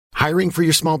Hiring for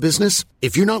your small business?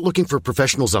 If you're not looking for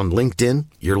professionals on LinkedIn,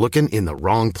 you're looking in the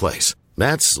wrong place.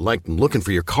 That's like looking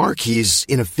for your car keys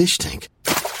in a fish tank.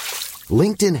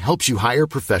 LinkedIn helps you hire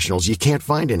professionals you can't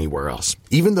find anywhere else,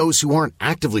 even those who aren't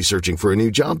actively searching for a new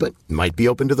job but might be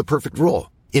open to the perfect role.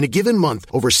 In a given month,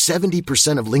 over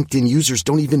 70% of LinkedIn users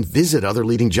don't even visit other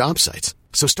leading job sites.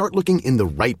 So start looking in the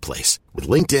right place. With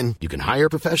LinkedIn, you can hire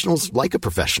professionals like a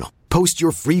professional. Post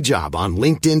your free job on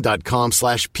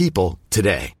linkedin.com/people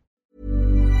today.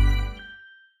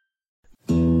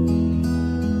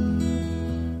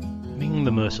 Ming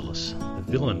the Merciless, the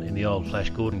villain in the old Flash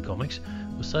Gordon comics,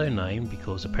 was so named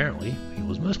because apparently he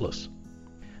was merciless.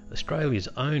 Australia's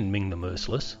own Ming the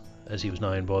Merciless, as he was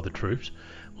known by the troops,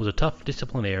 was a tough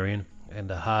disciplinarian and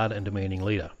a hard and demanding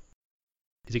leader.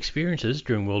 His experiences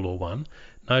during World War I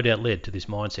no doubt led to this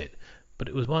mindset, but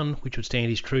it was one which would stand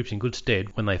his troops in good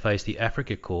stead when they faced the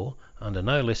Afrika Korps under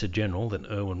no less a general than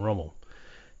Erwin Rommel,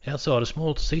 outside a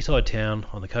small seaside town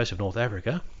on the coast of North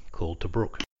Africa called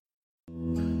Tobruk.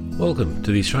 Welcome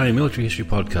to the Australian Military History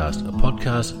Podcast, a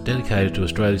podcast dedicated to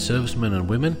Australia's servicemen and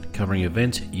women, covering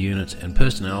events, units and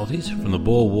personalities from the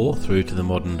Boer War through to the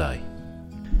modern day.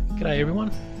 G'day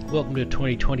everyone, welcome to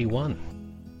 2021.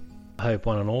 I hope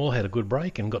one and all had a good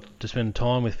break and got to spend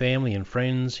time with family and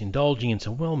friends, indulging in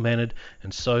some well-mannered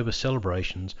and sober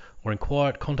celebrations or in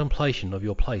quiet contemplation of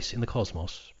your place in the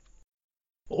cosmos.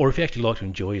 Or if you actually like to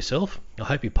enjoy yourself, I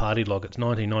hope you partied like it's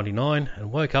 1999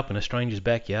 and woke up in a stranger's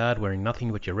backyard wearing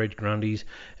nothing but your red grundies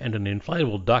and an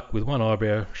inflatable duck with one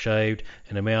eyebrow shaved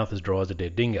and a mouth as dry as a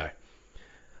dead dingo.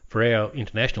 For our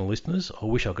international listeners, I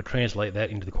wish I could translate that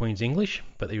into the Queen's English,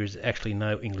 but there is actually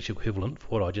no English equivalent for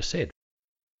what I just said.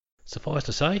 Suffice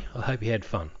to say, I hope you had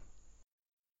fun.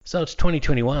 So it's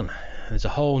 2021, and there's a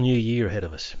whole new year ahead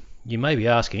of us. You may be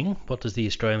asking, what does the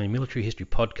Australian Military History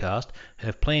Podcast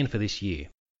have planned for this year?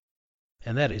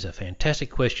 And that is a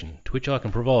fantastic question, to which I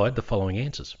can provide the following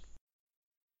answers.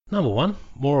 Number one,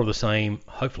 more of the same,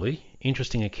 hopefully,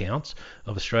 interesting accounts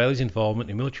of Australia's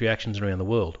involvement in military actions around the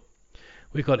world.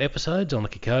 We've got episodes on the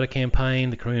Kokoda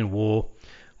campaign, the Korean War,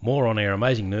 more on our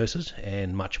amazing nurses,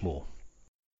 and much more.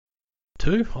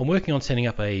 Two, I'm working on setting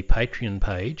up a Patreon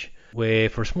page where,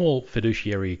 for a small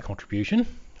fiduciary contribution,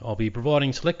 I'll be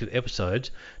providing selected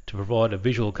episodes to provide a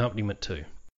visual accompaniment to.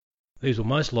 These will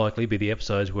most likely be the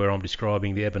episodes where I'm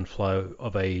describing the ebb and flow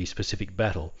of a specific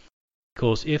battle. Of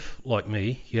course, if, like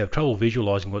me, you have trouble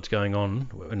visualising what's going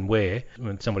on and where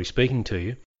when somebody's speaking to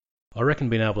you, I reckon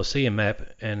being able to see a map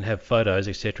and have photos,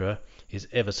 etc. is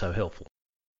ever so helpful.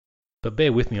 But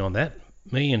bear with me on that.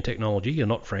 Me and technology are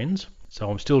not friends, so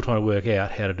I'm still trying to work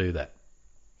out how to do that.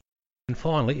 And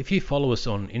finally, if you follow us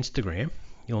on Instagram,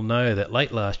 you'll know that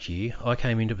late last year I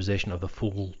came into possession of the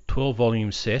full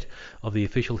 12-volume set of the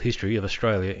official history of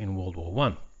Australia in World War I.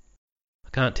 I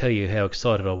can't tell you how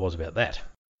excited I was about that.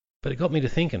 But it got me to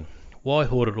thinking, why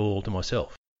hoard it all to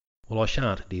myself? Well, I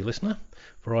shan't, dear listener,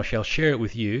 for I shall share it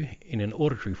with you in an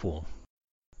auditory form.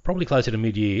 Probably closer to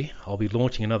mid-year, I'll be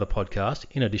launching another podcast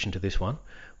in addition to this one,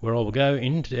 where I will go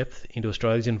in depth into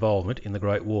Australia's involvement in the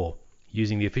Great War,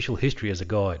 using the official history as a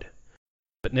guide.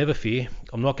 But never fear,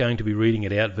 I'm not going to be reading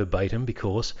it out verbatim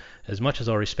because, as much as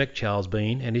I respect Charles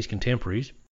Bean and his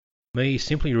contemporaries, me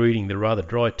simply reading the rather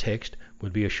dry text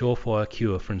would be a surefire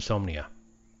cure for insomnia.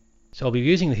 So I'll be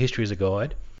using the history as a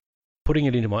guide, putting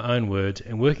it into my own words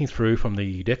and working through from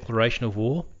the declaration of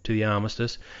war to the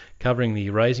armistice, covering the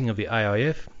raising of the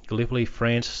AIF, Gallipoli,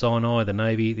 France, Sinai, the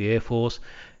Navy, the Air Force,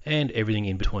 and everything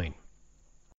in between.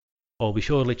 I'll be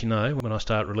sure to let you know when I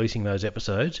start releasing those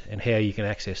episodes and how you can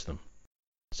access them.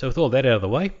 So with all that out of the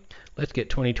way, let's get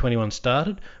 2021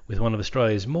 started with one of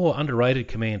Australia's more underrated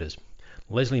commanders,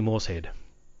 Leslie Morshead.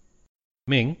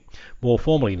 Ming, more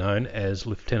formally known as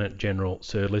Lieutenant General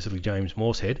Sir Leslie James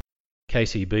Morshead,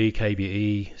 KCB,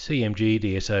 KBE, CMG,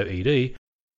 DSO, ED,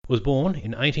 was born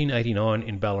in 1889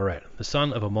 in Ballarat, the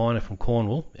son of a miner from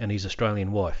Cornwall and his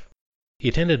Australian wife. He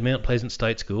attended Mount Pleasant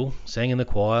State School, sang in the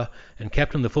choir, and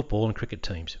captained the football and cricket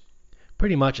teams.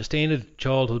 Pretty much a standard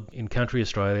childhood in country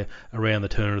Australia around the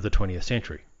turn of the 20th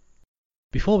century.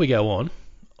 Before we go on,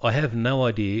 I have no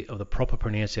idea of the proper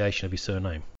pronunciation of his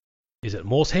surname. Is it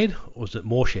Morshead or is it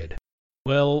Morshed?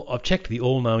 Well, I've checked the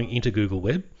all-knowing Intergoogle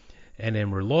web and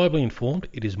am reliably informed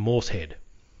it is Morshead.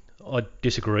 I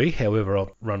disagree, however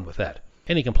I'll run with that.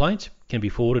 Any complaints can be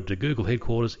forwarded to Google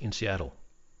headquarters in Seattle.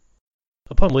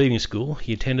 Upon leaving school,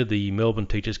 he attended the Melbourne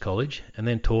Teachers College and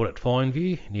then taught at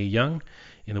Fineview near Young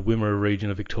in the Wimmera region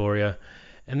of Victoria,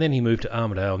 and then he moved to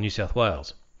Armidale, New South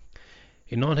Wales.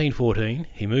 In 1914,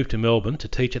 he moved to Melbourne to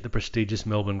teach at the prestigious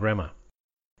Melbourne Grammar.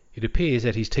 It appears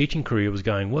that his teaching career was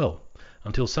going well,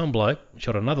 until some bloke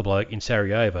shot another bloke in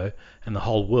Sarajevo and the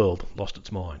whole world lost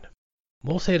its mind.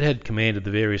 Morshead had commanded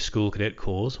the various school cadet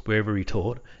corps wherever he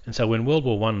taught, and so when World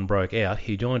War I broke out,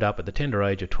 he joined up at the tender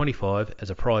age of 25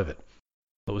 as a private,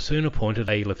 but was soon appointed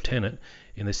a lieutenant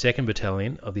in the 2nd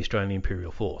Battalion of the Australian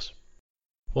Imperial Force.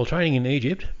 While training in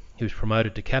Egypt, he was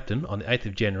promoted to captain on the 8th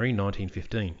of January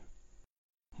 1915.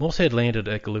 Morshead landed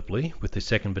at Gallipoli with the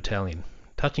 2nd Battalion,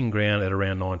 touching ground at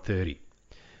around 9:30.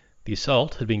 The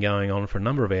assault had been going on for a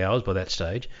number of hours by that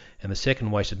stage, and the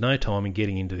 2nd wasted no time in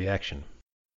getting into the action.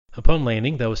 Upon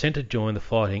landing, they were sent to join the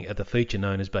fighting at the feature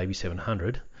known as Baby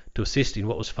 700 to assist in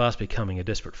what was fast becoming a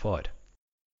desperate fight.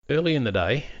 Early in the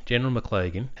day, General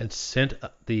McLagan had sent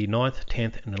the 9th,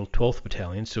 10th and 12th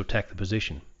Battalions to attack the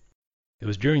position. It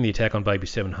was during the attack on Baby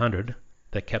 700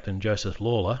 that Captain Joseph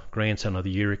Lawler, grandson of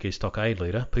the Eureka stockade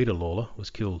leader Peter Lawler, was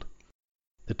killed.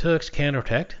 The Turks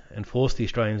counterattacked and forced the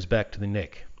Australians back to the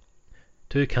neck.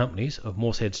 2 companies of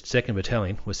Morshead's 2nd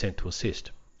Battalion were sent to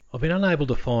assist. I've been unable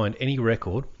to find any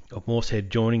record of Morshead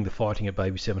joining the fighting at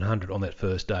Baby 700 on that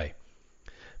first day,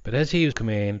 but as he was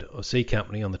command of C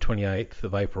Company on the 28th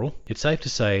of April, it's safe to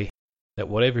say that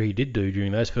whatever he did do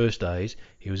during those first days,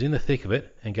 he was in the thick of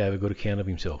it and gave a good account of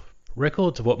himself.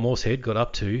 Records of what Morshead got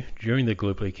up to during the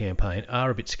Gallipoli campaign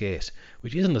are a bit scarce,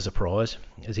 which isn't a surprise,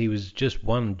 as he was just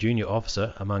one junior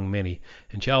officer among many,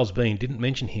 and Charles Bean didn't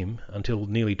mention him until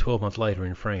nearly 12 months later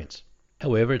in France.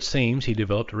 However, it seems he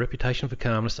developed a reputation for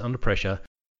calmness under pressure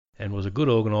and was a good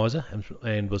organiser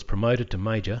and was promoted to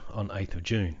Major on 8th of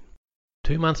June.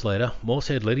 2 months later,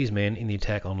 Morshead led his men in the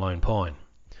attack on Lone Pine.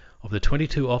 Of the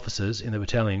 22 officers in the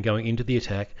battalion going into the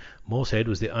attack, Morshead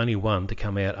was the only one to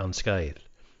come out unscathed.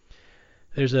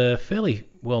 There's a fairly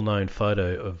well-known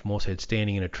photo of Morshead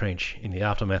standing in a trench in the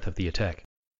aftermath of the attack.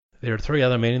 There are 3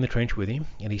 other men in the trench with him,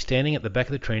 and he's standing at the back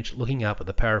of the trench looking up at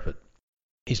the parapet.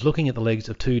 He's looking at the legs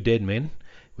of 2 dead men,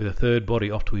 with a 3rd body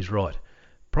off to his right,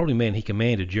 probably men he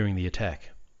commanded during the attack.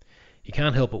 You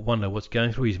can't help but wonder what's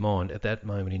going through his mind at that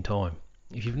moment in time.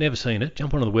 If you've never seen it,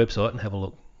 jump onto the website and have a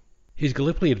look. His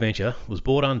Gallipoli adventure was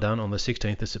brought undone on the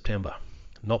 16th of September,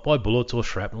 not by bullets or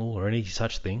shrapnel or any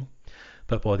such thing,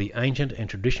 but by the ancient and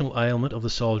traditional ailment of the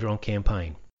soldier on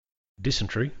campaign,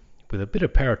 dysentery, with a bit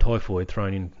of paratyphoid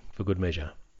thrown in for good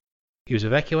measure. He was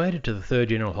evacuated to the 3rd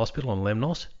General Hospital on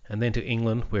Lemnos and then to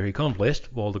England, where he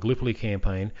convalesced while the Gallipoli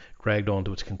campaign dragged on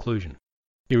to its conclusion.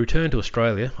 He returned to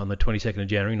Australia on the 22nd of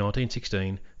January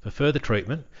 1916 for further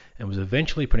treatment and was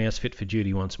eventually pronounced fit for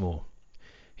duty once more.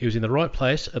 He was in the right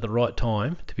place at the right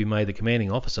time to be made the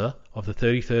commanding officer of the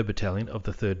 33rd Battalion of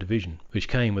the 3rd Division, which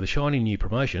came with a shiny new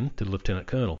promotion to Lieutenant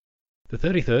Colonel. The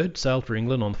 33rd sailed for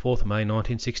England on the 4th of May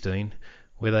 1916,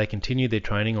 where they continued their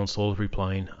training on Salisbury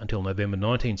Plain until November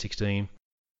 1916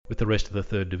 with the rest of the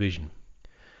 3rd Division.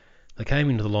 They came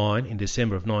into the line in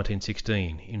December of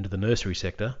 1916 into the nursery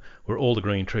sector, where all the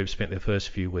Green troops spent their first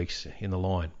few weeks in the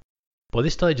line. By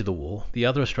this stage of the war, the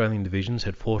other Australian divisions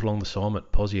had fought along the Somme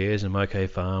at Pozieres and Moquet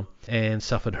Farm and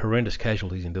suffered horrendous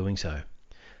casualties in doing so.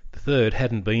 The 3rd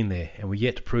hadn't been there and were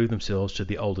yet to prove themselves to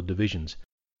the older divisions,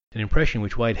 an impression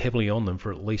which weighed heavily on them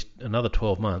for at least another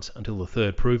 12 months until the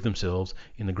 3rd proved themselves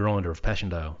in the grinder of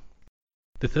Passchendaele.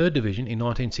 The 3rd Division in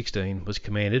 1916 was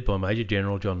commanded by Major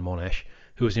General John Monash,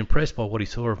 who was impressed by what he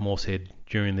saw of Morshead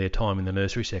during their time in the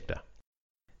nursery sector.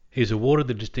 He was awarded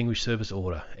the Distinguished Service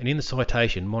Order, and in the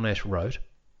citation Monash wrote,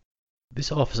 "This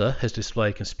officer has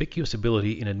displayed conspicuous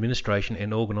ability in administration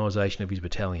and organisation of his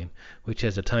battalion, which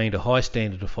has attained a high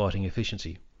standard of fighting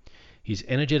efficiency. His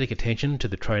energetic attention to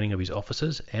the training of his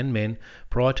officers and men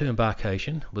prior to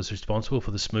embarkation was responsible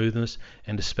for the smoothness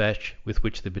and dispatch with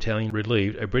which the battalion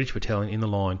relieved a British battalion in the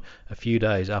line a few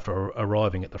days after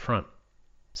arriving at the front.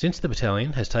 Since the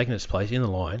battalion has taken its place in the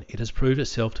line, it has proved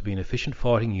itself to be an efficient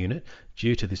fighting unit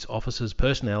due to this officer's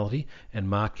personality and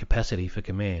marked capacity for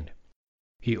command.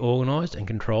 He organised and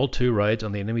controlled 2 raids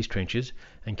on the enemy's trenches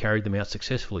and carried them out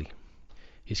successfully.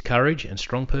 His courage and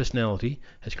strong personality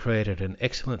has created an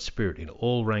excellent spirit in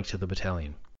all ranks of the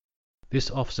battalion. This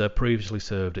officer previously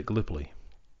served at Gallipoli."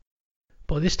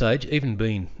 By this stage, even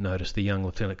Bean noticed the young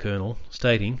Lieutenant Colonel,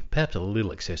 stating, perhaps a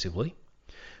little excessively,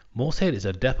 "Morshead is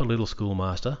a dapper little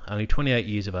schoolmaster, only 28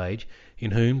 years of age,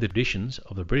 in whom the traditions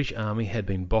of the British Army had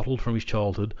been bottled from his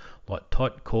childhood like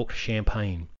tight-corked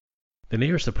champagne. The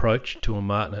nearest approach to a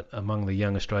martinet among the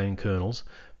young Australian colonels,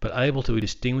 but able to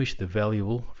distinguish the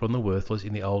valuable from the worthless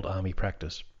in the old army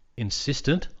practice.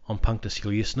 Insistent on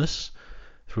punctiliousness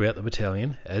throughout the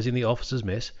battalion, as in the officers'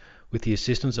 mess, with the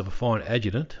assistance of a fine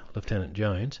adjutant, Lieutenant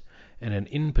Jones, and an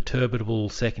imperturbable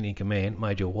second-in-command,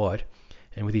 Major White,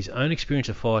 and with his own experience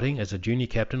of fighting as a junior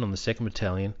captain on the 2nd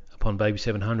Battalion, upon Baby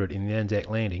 700 in the Anzac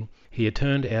Landing, he had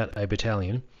turned out a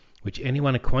battalion which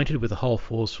anyone acquainted with the whole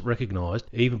force recognised,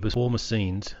 even before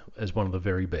Massines, as one of the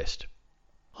very best.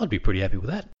 I'd be pretty happy with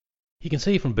that. You can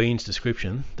see from Bean's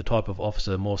description the type of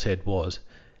officer Morshead was,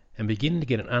 and begin to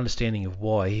get an understanding of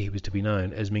why he was to be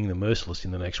known as Ming the Merciless in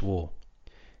the next war.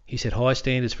 He set high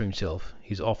standards for himself,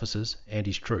 his officers, and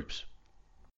his troops.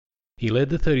 He led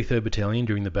the 33rd Battalion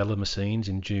during the Battle of Massines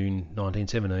in June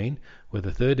 1917, where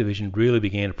the 3rd Division really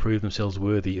began to prove themselves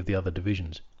worthy of the other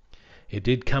divisions. It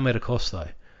did come at a cost, though.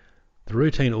 The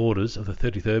routine orders of the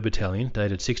 33rd Battalion,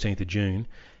 dated 16th of June,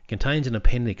 contains an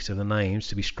appendix of the names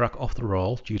to be struck off the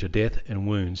roll due to death and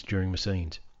wounds during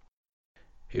Massines.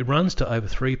 It runs to over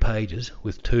 3 pages,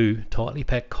 with 2 tightly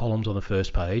packed columns on the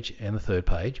first page and the third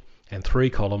page, and 3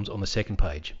 columns on the second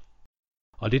page.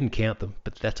 I didn't count them,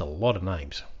 but that's a lot of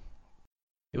names.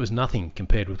 It was nothing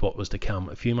compared with what was to come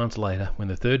a few months later when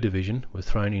the 3rd Division was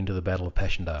thrown into the Battle of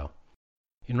Passchendaele.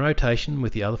 In rotation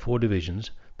with the other 4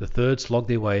 divisions, the 3rd slogged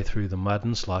their way through the mud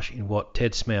and slush in what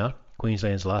Ted Smout,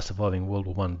 Queensland's last surviving World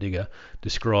War I digger,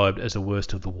 described as the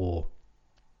worst of the war.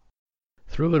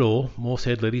 Through it all,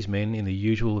 Morshead led his men in the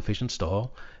usual efficient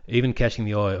style, even catching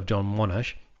the eye of John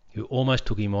Monash, who almost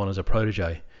took him on as a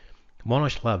protege.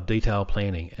 Monash loved detailed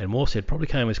planning, and Morshead probably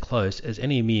came as close as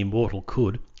any mere mortal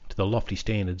could to the lofty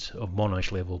standards of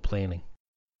Monash-level planning.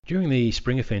 During the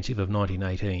spring offensive of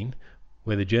 1918,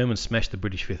 where the Germans smashed the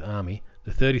British Fifth Army,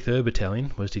 the 33rd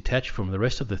Battalion was detached from the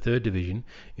rest of the 3rd Division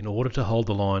in order to hold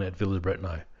the line at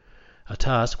Villers-Bretonneux, a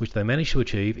task which they managed to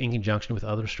achieve in conjunction with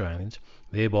other Australians,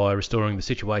 thereby restoring the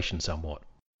situation somewhat.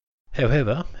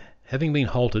 However, having been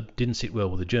halted didn't sit well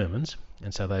with the Germans,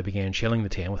 and so they began shelling the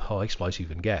town with high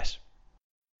explosive and gas.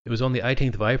 It was on the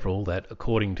 18th of April that,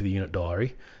 according to the unit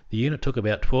diary, the unit took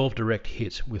about 12 direct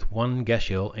hits, with 1 gas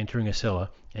shell entering a cellar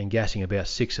and gassing about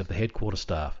 6 of the headquarters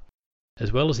staff.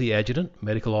 As well as the adjutant,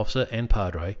 medical officer and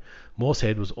padre,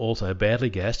 Morshead was also badly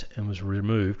gassed and was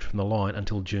removed from the line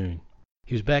until June.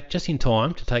 He was back just in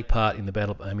time to take part in the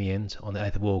Battle of Amiens on the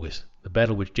 8th of August, the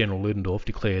battle which General Ludendorff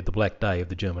declared the Black Day of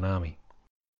the German Army.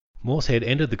 Morshead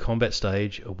entered the combat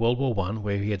stage of World War I,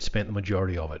 where he had spent the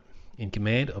majority of it, in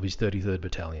command of his 33rd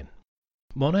Battalion.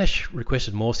 Monash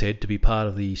requested Morshead to be part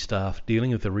of the staff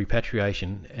dealing with the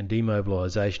repatriation and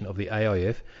demobilisation of the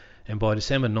AIF, and by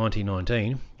December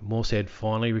 1919, Morshead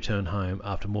finally returned home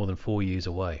after more than 4 years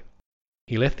away.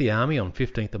 He left the army on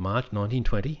 15th of March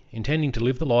 1920, intending to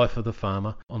live the life of the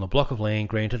farmer on a block of land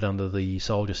granted under the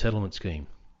Soldier Settlement Scheme.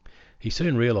 He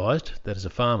soon realised that as a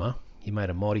farmer, he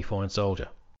made a mighty fine soldier.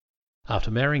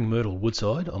 After marrying Myrtle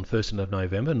Woodside on 1st of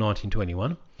November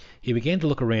 1921, he began to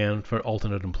look around for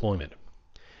alternate employment.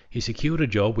 He secured a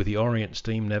job with the Orient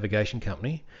Steam Navigation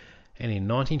Company, and in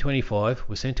 1925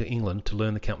 was sent to England to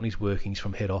learn the company's workings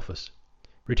from head office.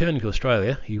 Returning to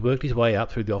Australia, he worked his way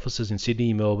up through the offices in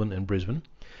Sydney, Melbourne and Brisbane,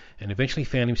 and eventually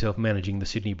found himself managing the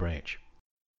Sydney branch.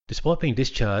 Despite being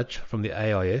discharged from the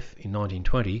AIF in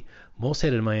 1920,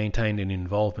 Morshead had maintained an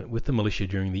involvement with the militia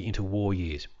during the interwar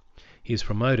years. He was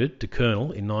promoted to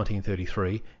Colonel in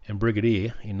 1933 and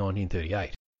Brigadier in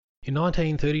 1938. In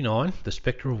 1939, the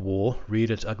spectre of war reared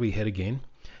its ugly head again,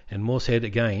 and Morshead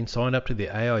again signed up to the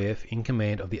AIF in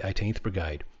command of the 18th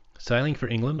Brigade, sailing for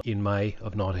England in May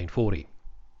of 1940.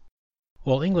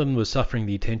 While England was suffering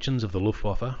the attentions of the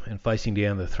Luftwaffe and facing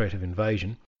down the threat of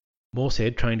invasion,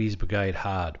 Morshead trained his brigade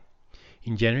hard.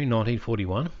 In January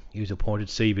 1941, he was appointed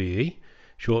CBE,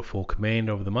 short for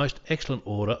Commander of the Most Excellent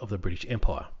Order of the British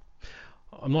Empire.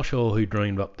 I'm not sure who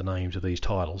dreamed up the names of these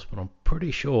titles, but I'm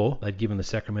pretty sure they'd given the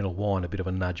sacramental wine a bit of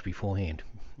a nudge beforehand,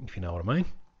 if you know what I mean.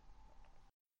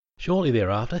 Shortly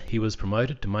thereafter, he was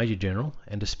promoted to Major General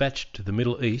and dispatched to the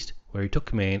Middle East, where he took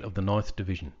command of the 9th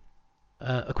Division.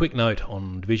 A quick note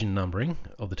on division numbering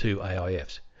of the 2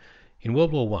 AIFs. In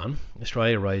World War I,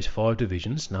 Australia raised 5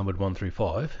 divisions, numbered 1 through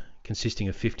 5, consisting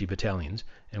of 50 battalions,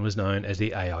 and was known as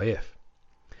the AIF.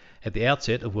 At the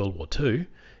outset of World War II,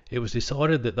 it was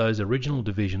decided that those original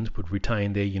divisions would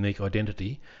retain their unique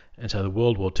identity, and so the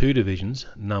World War II divisions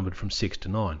numbered from 6 to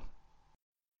 9.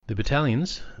 The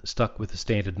battalions stuck with the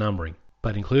standard numbering,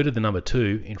 but included the number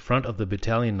 2 in front of the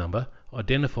battalion number,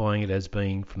 identifying it as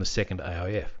being from the 2nd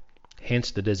AIF.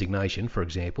 Hence the designation, for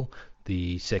example,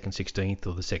 the 2nd 16th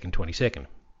or the 2nd 22nd.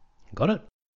 Got it?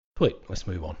 Sweet, let's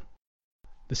move on.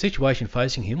 The situation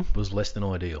facing him was less than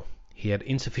ideal. He had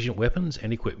insufficient weapons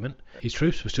and equipment. His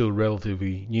troops were still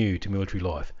relatively new to military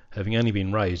life, having only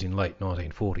been raised in late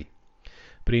 1940.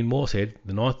 But in Morshead,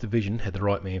 the 9th Division had the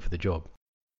right man for the job.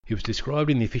 He was described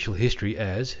in the official history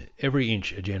as every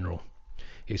inch a general.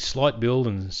 His slight build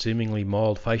and seemingly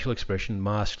mild facial expression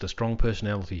masked a strong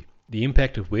personality, the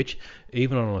impact of which,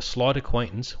 even on a slight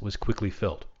acquaintance, was quickly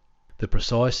felt. The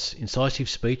precise, incisive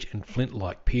speech and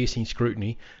flint-like piercing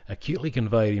scrutiny acutely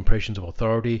conveyed impressions of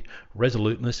authority,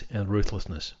 resoluteness, and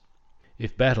ruthlessness.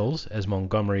 If battles, as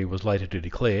Montgomery was later to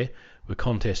declare, were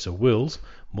contests of wills,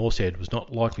 Morshead was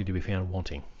not likely to be found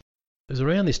wanting. It was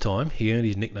around this time he earned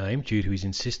his nickname due to his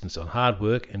insistence on hard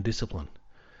work and discipline.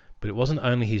 But it wasn't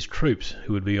only his troops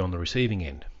who would be on the receiving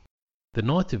end. The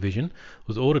 9th Division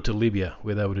was ordered to Libya,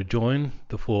 where they were to join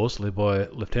the force led by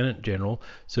Lieutenant General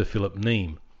Sir Philip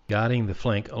Neame, guarding the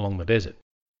flank along the desert.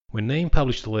 When Neame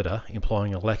published a letter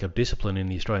implying a lack of discipline in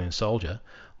the Australian soldier,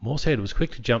 Morshead was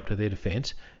quick to jump to their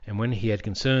defence, and when he had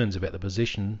concerns about the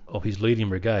position of his leading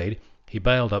brigade, he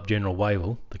bailed up General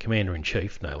Wavell, the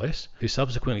Commander-in-Chief, no less, who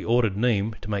subsequently ordered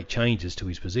Neame to make changes to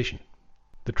his position.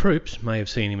 The troops may have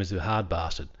seen him as a hard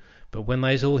bastard, but when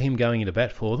they saw him going into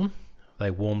bat for them,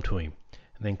 they warmed to him,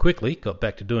 and then quickly got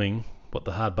back to doing what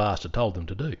the hard bastard told them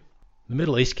to do. The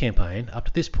Middle East campaign, up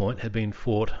to this point, had been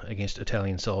fought against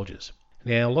Italian soldiers.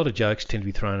 Now, a lot of jokes tend to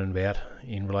be thrown about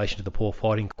in relation to the poor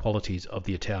fighting qualities of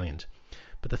the Italians,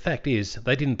 but the fact is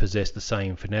they didn't possess the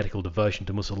same fanatical devotion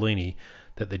to Mussolini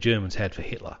that the Germans had for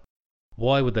Hitler.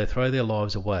 Why would they throw their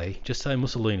lives away just so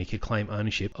Mussolini could claim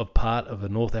ownership of part of the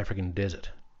North African desert?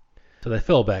 So they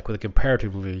fell back with a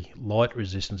comparatively light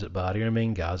resistance at Bardia and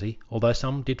Benghazi, although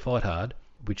some did fight hard,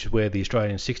 which is where the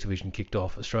Australian 6th Division kicked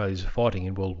off Australia's fighting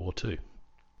in World War II.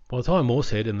 By the time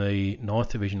Morshead and the 9th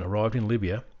Division arrived in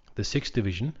Libya, the 6th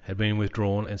Division had been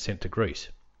withdrawn and sent to Greece.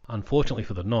 Unfortunately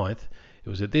for the 9th, it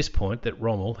was at this point that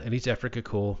Rommel and his Afrika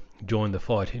Korps joined the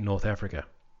fight in North Africa.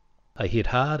 They hit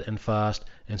hard and fast,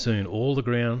 and soon all the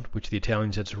ground which the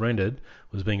Italians had surrendered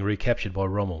was being recaptured by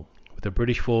Rommel, with the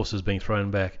British forces being thrown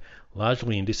back,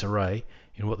 largely in disarray,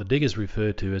 in what the diggers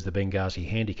referred to as the Benghazi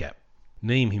Handicap.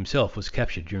 Neame himself was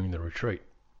captured during the retreat.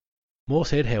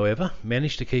 Morshead, however,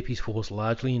 managed to keep his force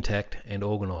largely intact and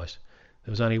organised.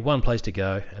 There was only one place to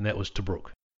go, and that was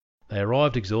Tobruk. They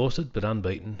arrived exhausted but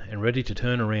unbeaten, and ready to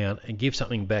turn around and give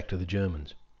something back to the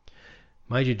Germans.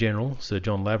 Major General Sir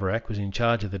John Laverack was in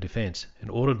charge of the defence, and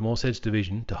ordered Morshed's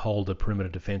division to hold the perimeter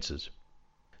defences.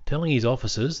 Telling his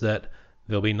officers that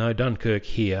 "there'll be no Dunkirk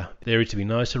here, there is to be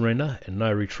no surrender and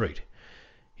no retreat,"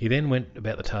 he then went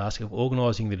about the task of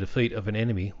organising the defeat of an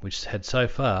enemy which had so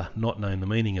far not known the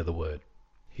meaning of the word.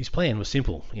 His plan was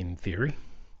simple, in theory.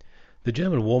 The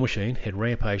German war machine had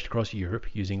rampaged across Europe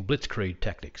using blitzkrieg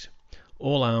tactics,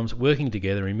 all arms working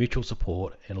together in mutual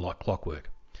support and like clockwork.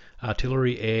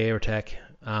 Artillery, air attack,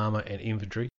 armour and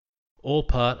infantry, all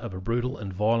part of a brutal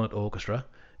and violent orchestra,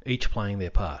 each playing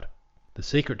their part. The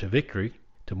secret to victory,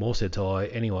 to Morshed's eye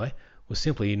anyway, was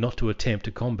simply not to attempt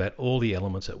to combat all the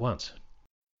elements at once.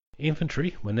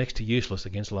 Infantry were next to useless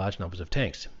against large numbers of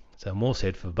tanks, so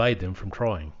Morshead forbade them from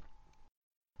trying.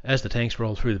 As the tanks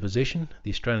rolled through the position,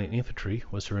 the Australian infantry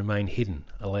was to remain hidden,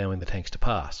 allowing the tanks to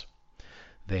pass.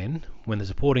 Then, when the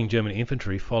supporting German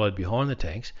infantry followed behind the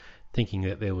tanks, thinking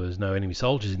that there was no enemy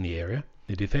soldiers in the area,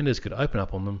 the defenders could open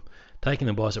up on them, taking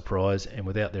them by surprise and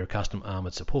without their accustomed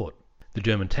armoured support. The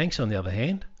German tanks, on the other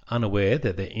hand, unaware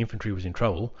that their infantry was in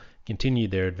trouble,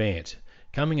 continued their advance,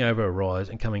 coming over a rise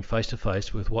and coming face to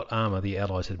face with what armour the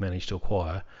Allies had managed to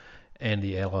acquire, and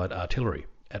the Allied artillery,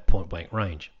 at point-blank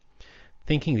range.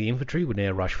 Thinking the infantry would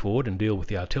now rush forward and deal with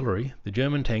the artillery, the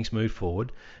German tanks moved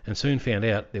forward and soon found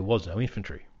out there was no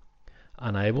infantry.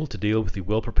 Unable to deal with the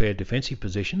well-prepared defensive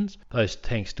positions, those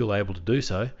tanks still able to do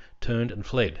so, turned and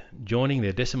fled, joining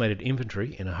their decimated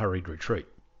infantry in a hurried retreat.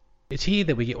 It's here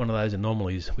that we get one of those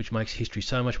anomalies which makes history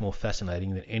so much more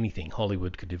fascinating than anything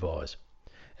Hollywood could devise.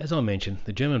 As I mentioned,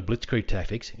 the German blitzkrieg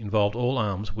tactics involved all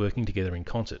arms working together in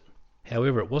concert.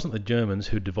 However, it wasn't the Germans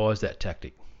who devised that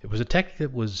tactic. It was a tactic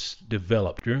that was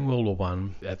developed during World War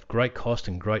I at great cost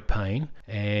and great pain,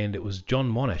 and it was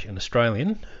John Monash, an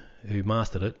Australian, who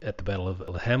mastered it at the Battle of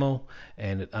Le Hamel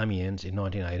and at Amiens in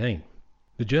 1918.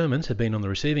 The Germans had been on the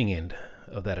receiving end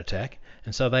of that attack,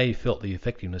 and so they felt the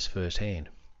effectiveness firsthand.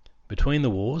 Between the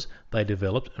wars, they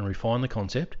developed and refined the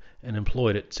concept and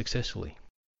employed it successfully.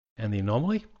 And the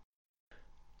anomaly?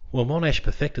 Well, Monash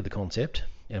perfected the concept,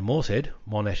 and Morshead,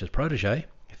 Monash's protégé,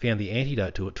 found the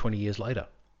antidote to it 20 years later.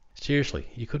 Seriously,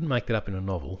 you couldn't make that up in a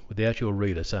novel without your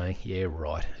reader saying, "Yeah,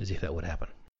 right," as if that would happen.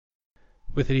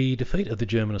 With the defeat of the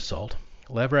German assault,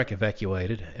 Laverack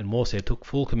evacuated and Morshead took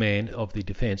full command of the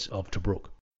defence of Tobruk.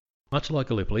 Much like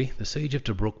Gallipoli, the siege of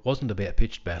Tobruk wasn't about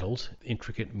pitched battles,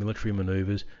 intricate military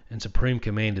manoeuvres, and supreme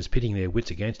commanders pitting their wits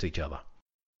against each other.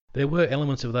 There were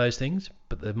elements of those things,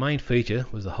 but the main feature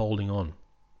was the holding on.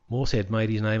 Morshead made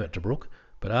his name at Tobruk,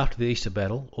 but after the Easter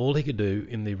battle, all he could do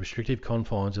in the restrictive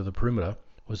confines of the perimeter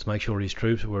was to make sure his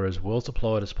troops were as well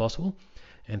supplied as possible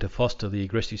and to foster the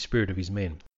aggressive spirit of his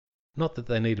men. Not that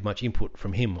they needed much input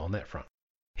from him on that front.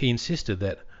 He insisted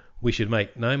that we should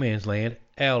make no man's land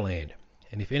our land,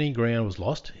 and if any ground was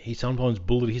lost, he sometimes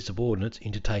bullied his subordinates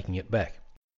into taking it back.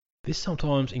 This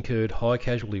sometimes incurred high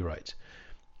casualty rates,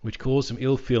 which caused some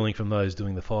ill feeling from those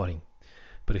doing the fighting.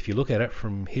 But if you look at it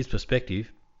from his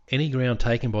perspective, any ground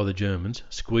taken by the Germans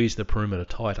squeezed the perimeter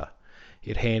tighter.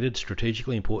 It handed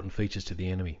strategically important features to the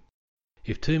enemy.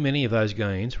 If too many of those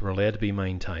gains were allowed to be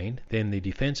maintained, then the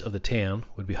defence of the town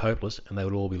would be hopeless and they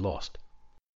would all be lost.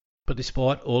 But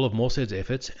despite all of Morsed's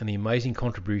efforts and the amazing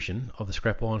contribution of the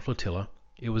Scrap Iron Flotilla,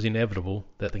 it was inevitable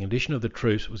that the condition of the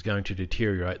troops was going to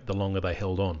deteriorate the longer they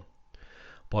held on.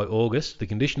 By August, the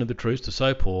condition of the troops was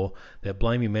so poor that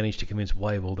Blamey managed to convince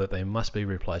Wavell that they must be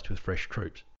replaced with fresh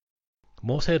troops.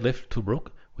 Morshead left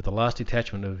Tobruk with the last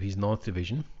detachment of his 9th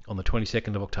Division on the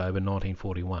 22nd of October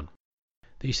 1941.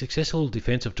 The successful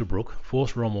defence of Tobruk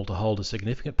forced Rommel to hold a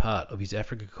significant part of his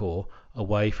Afrika Korps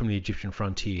away from the Egyptian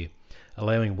frontier,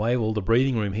 allowing Wavell the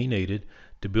breathing room he needed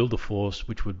to build a force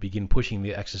which would begin pushing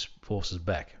the Axis forces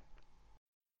back.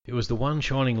 It was the one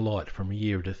shining light from a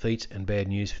year of defeats and bad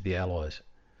news for the Allies.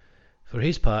 For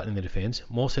his part in the defence,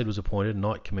 Morshead was appointed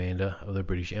Knight Commander of the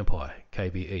British Empire,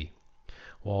 KBE,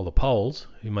 while the Poles,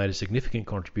 who made a significant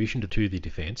contribution to the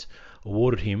defence,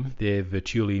 awarded him their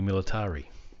Virtuli Militari.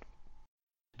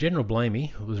 General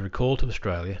Blamey was recalled to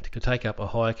Australia to take up a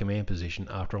higher command position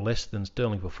after a less than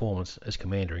sterling performance as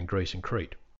commander in Greece and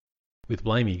Crete. With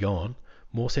Blamey gone,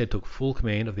 Morshead took full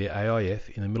command of the AIF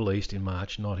in the Middle East in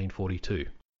March 1942.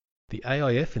 The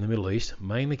AIF in the Middle East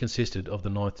mainly consisted of the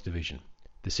 9th Division,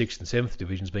 the 6th and 7th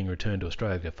Divisions being returned to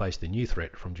Australia to face the new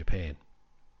threat from Japan.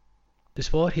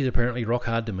 Despite his apparently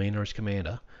rock-hard demeanour as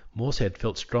commander, Morshead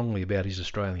felt strongly about his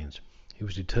Australians. He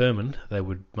was determined they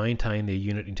would maintain their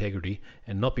unit integrity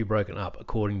and not be broken up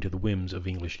according to the whims of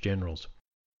English generals.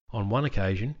 On one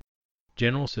occasion,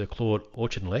 General Sir Claude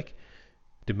Auchinleck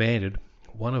demanded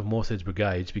one of Morshed's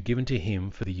brigades be given to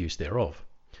him for the use thereof.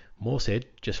 Morshead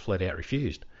just flat out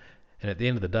refused, and at the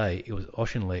end of the day it was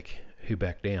Auchinleck who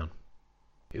backed down.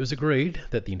 It was agreed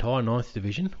that the entire 9th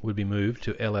Division would be moved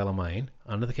to El Alamein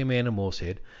under the command of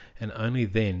Morshead, and only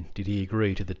then did he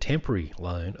agree to the temporary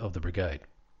loan of the brigade.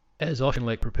 As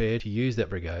Auchinleck prepared to use that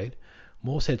brigade,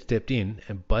 Morshead stepped in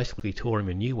and basically tore him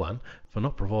a new one for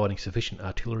not providing sufficient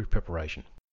artillery preparation.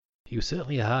 He was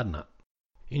certainly a hard nut.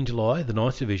 In July, the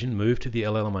 9th Division moved to the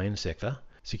El Alamein sector,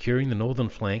 securing the northern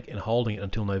flank and holding it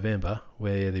until November,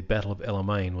 where the Battle of El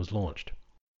Alamein was launched.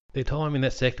 Their time in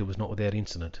that sector was not without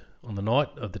incident. On the night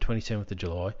of the 27th of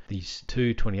July, the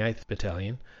 228th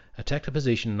Battalion attacked a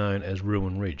position known as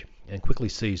Ruin Ridge and quickly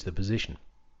seized the position.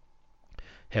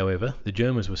 However, the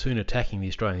Germans were soon attacking the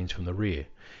Australians from the rear.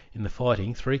 In the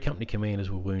fighting, 3 company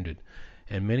commanders were wounded,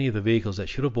 and many of the vehicles that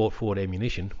should have brought forward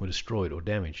ammunition were destroyed or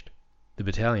damaged. The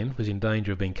battalion was in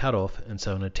danger of being cut off, and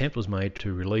so an attempt was made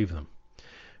to relieve them.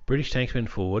 British tanks went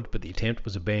forward, but the attempt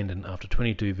was abandoned after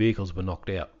 22 vehicles were knocked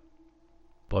out.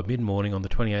 By mid-morning on the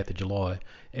 28th of July,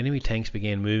 enemy tanks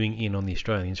began moving in on the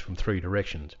Australians from 3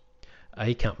 directions.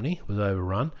 A Company was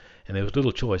overrun, and there was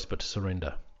little choice but to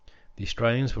surrender. The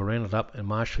Australians were rounded up and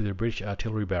marched through the British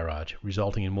artillery barrage,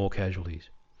 resulting in more casualties.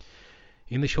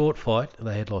 In the short fight,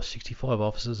 they had lost 65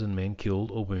 officers and men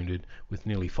killed or wounded, with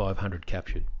nearly 500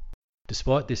 captured.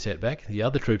 Despite this setback, the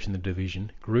other troops in the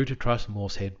division grew to trust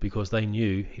Morshead because they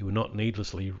knew he would not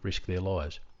needlessly risk their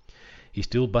lives. He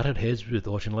still butted heads with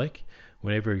Auchinleck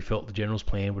whenever he felt the general's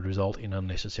plan would result in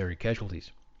unnecessary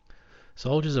casualties.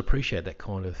 Soldiers appreciate that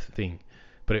kind of thing,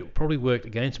 but it probably worked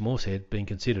against Morshead being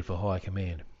considered for higher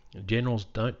command. Generals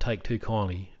don't take too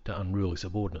kindly to unruly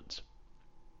subordinates.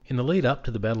 In the lead up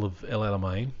to the Battle of El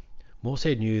Alamein,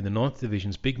 Morshead knew the 9th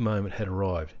Division's big moment had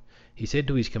arrived. He said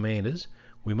to his commanders,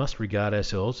 "We must regard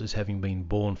ourselves as having been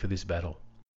born for this battle."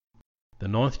 The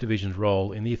 9th Division's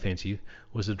role in the offensive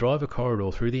was to drive a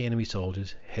corridor through the enemy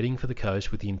soldiers, heading for the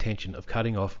coast with the intention of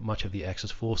cutting off much of the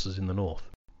Axis forces in the north.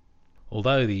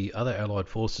 Although the other Allied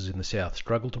forces in the south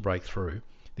struggled to break through,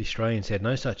 the Australians had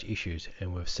no such issues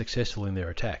and were successful in their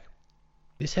attack.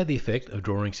 This had the effect of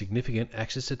drawing significant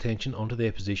Axis attention onto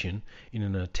their position in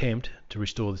an attempt to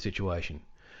restore the situation.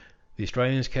 The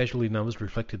Australians' casualty numbers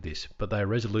reflected this, but they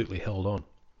resolutely held on.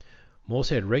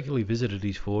 Morshead regularly visited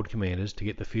his forward commanders to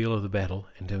get the feel of the battle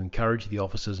and to encourage the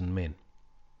officers and men.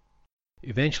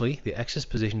 Eventually, the Axis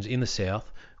positions in the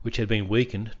south, which had been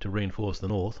weakened to reinforce the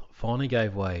north, finally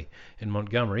gave way, and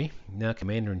Montgomery, now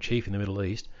Commander-in-Chief in the Middle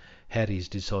East, had his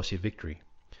decisive victory.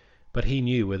 But he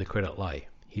knew where the credit lay.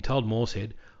 He told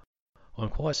Morshead, I'm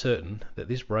quite certain that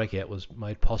this breakout was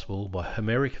made possible by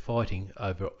Homeric fighting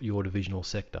over your divisional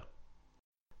sector.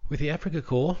 With the Afrika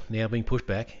Korps now being pushed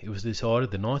back, it was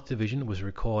decided the 9th Division was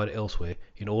required elsewhere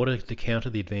in order to counter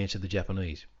the advance of the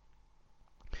Japanese.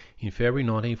 In February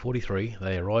 1943,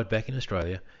 they arrived back in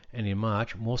Australia, and in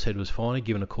March, Morshead was finally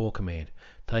given a corps command,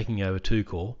 taking over 2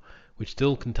 corps, which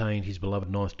still contained his beloved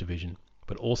 9th Division,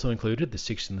 but also included the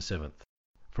 6th and the 7th.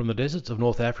 From the deserts of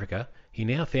North Africa, he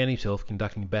now found himself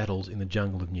conducting battles in the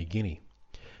jungle of New Guinea.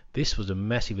 This was a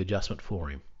massive adjustment for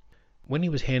him. When he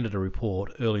was handed a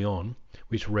report early on,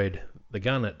 which read, "The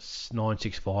gun at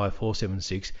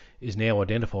 965-476 is now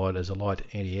identified as a light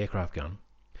anti-aircraft gun.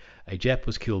 A Jap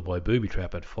was killed by a booby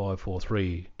trap at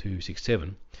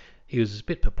 543-267, he was a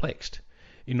bit perplexed.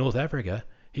 In North Africa,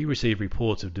 he received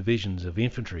reports of divisions of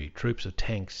infantry, troops of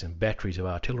tanks and batteries of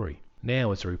artillery.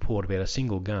 Now it's a report about a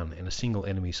single gun and a single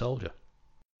enemy soldier."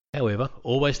 However,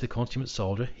 always the consummate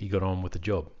soldier, he got on with the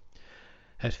job.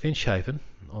 At Finschhafen,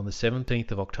 on the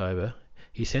 17th of October,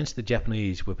 he sensed the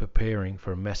Japanese were preparing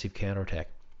for a massive counterattack.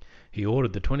 He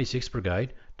ordered the 26th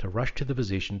Brigade to rush to the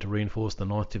position to reinforce the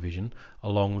 9th Division,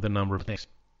 along with a number of tanks.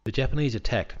 The Japanese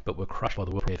attacked, but were crushed by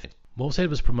the World Trade. Morshead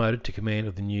was promoted to command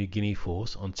of the New Guinea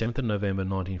Force on 7th of November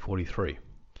 1943.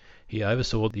 He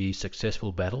oversaw the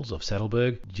successful battles of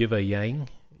Saddleburg, Jiva-Yang,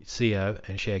 Seo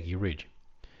and Shaggy Ridge.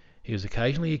 He was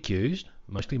occasionally accused,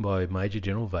 mostly by Major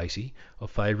General Vasey,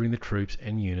 of favouring the troops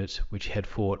and units which had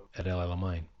fought at El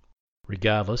Alamein.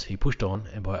 Regardless, he pushed on,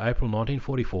 and by April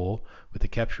 1944, with the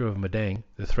capture of Madang,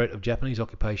 the threat of Japanese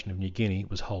occupation of New Guinea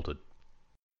was halted.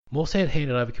 Morshead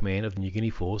handed over command of the New Guinea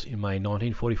Force in May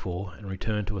 1944 and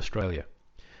returned to Australia.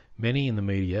 Many in the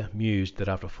media mused that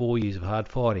after 4 years of hard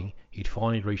fighting, he'd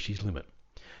finally reached his limit.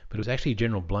 But it was actually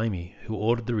General Blamey who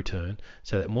ordered the return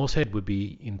so that Morshead would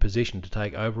be in position to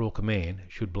take overall command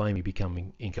should Blamey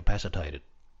become incapacitated.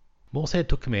 Morshead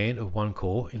took command of 1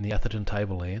 Corps in the Atherton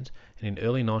Tablelands, and in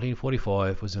early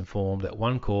 1945 was informed that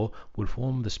 1 Corps would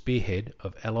form the spearhead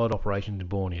of Allied operations in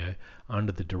Borneo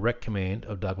under the direct command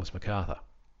of Douglas MacArthur.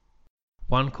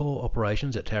 1 Corps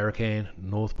operations at Tarakan,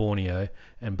 North Borneo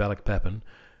and Balikpapan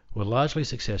were largely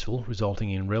successful, resulting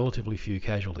in relatively few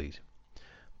casualties.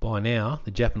 By now,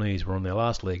 the Japanese were on their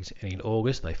last legs, and in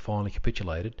August they finally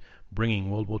capitulated, bringing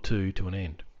World War II to an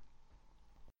end.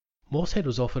 Morshead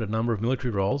was offered a number of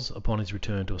military roles upon his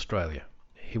return to Australia.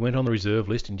 He went on the reserve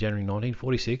list in January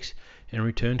 1946 and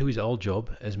returned to his old job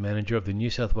as manager of the New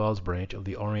South Wales branch of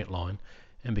the Orient Line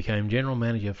and became General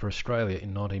Manager for Australia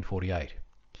in 1948.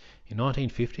 In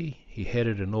 1950, he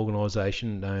headed an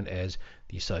organisation known as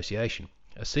the Association,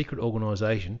 a secret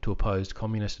organisation to oppose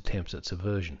communist attempts at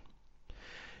subversion.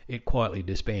 It quietly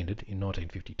disbanded in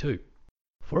 1952.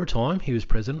 For a time, he was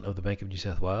president of the Bank of New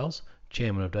South Wales,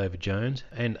 chairman of David Jones,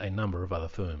 and a number of other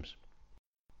firms.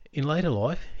 In later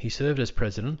life, he served as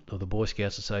president of the Boy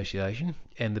Scouts Association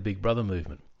and the Big Brother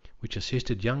movement, which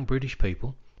assisted young British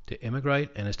people to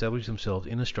emigrate and establish themselves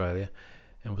in Australia,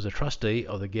 and was a trustee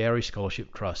of the Gowrie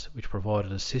Scholarship Trust, which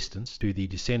provided assistance to the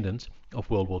descendants of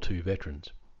World War II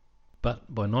veterans.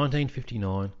 But by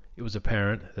 1959, it was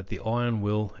apparent that the iron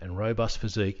will and robust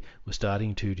physique was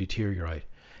starting to deteriorate,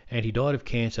 and he died of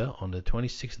cancer on the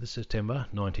 26th of September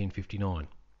 1959.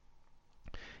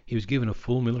 He was given a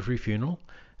full military funeral,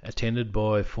 attended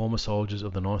by former soldiers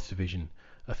of the 9th Division,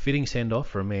 a fitting send-off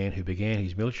for a man who began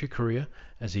his military career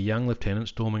as a young lieutenant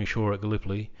storming ashore at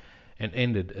Gallipoli and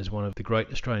ended as one of the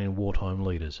great Australian wartime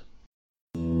leaders.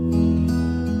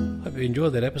 Hope you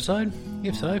enjoyed that episode.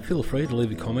 If so, feel free to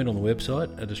leave a comment on the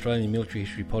website at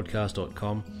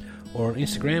australianmilitaryhistorypodcast.com or on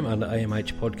Instagram under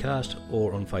AMH Podcast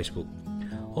or on Facebook.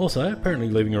 Also, apparently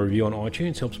leaving a review on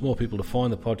iTunes helps more people to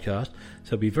find the podcast, so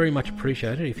it'd be very much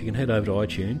appreciated if you can head over to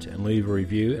iTunes and leave a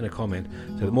review and a comment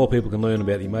so that more people can learn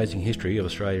about the amazing history of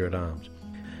Australia at Arms.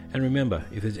 And remember,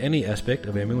 if there's any aspect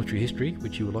of our military history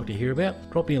which you would like to hear about,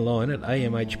 drop me a line at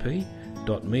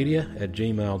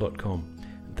amhp.media@gmail.com.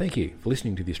 And thank you for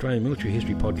listening to the Australian Military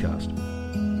History Podcast.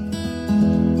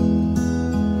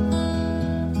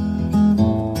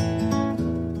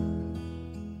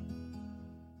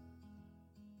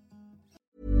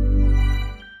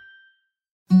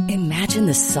 Imagine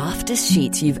the softest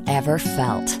sheets you've ever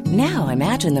felt. Now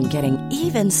imagine them getting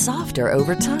even softer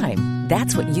over time.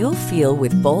 That's what you'll feel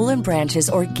with Boll & Branch's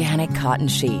organic cotton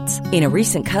sheets. In a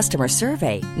recent customer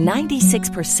survey,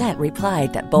 96%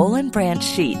 replied that Boll & Branch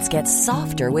sheets get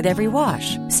softer with every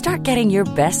wash. Start getting your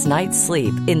best night's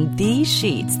sleep in these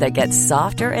sheets that get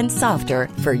softer and softer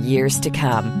for years to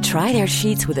come. Try their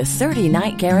sheets with a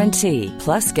 30-night guarantee.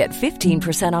 Plus, get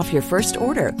 15% off your first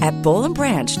order at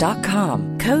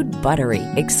bollandbranch.com. Code BUTTERY.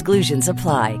 Exclusions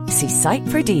apply. See site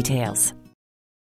for details.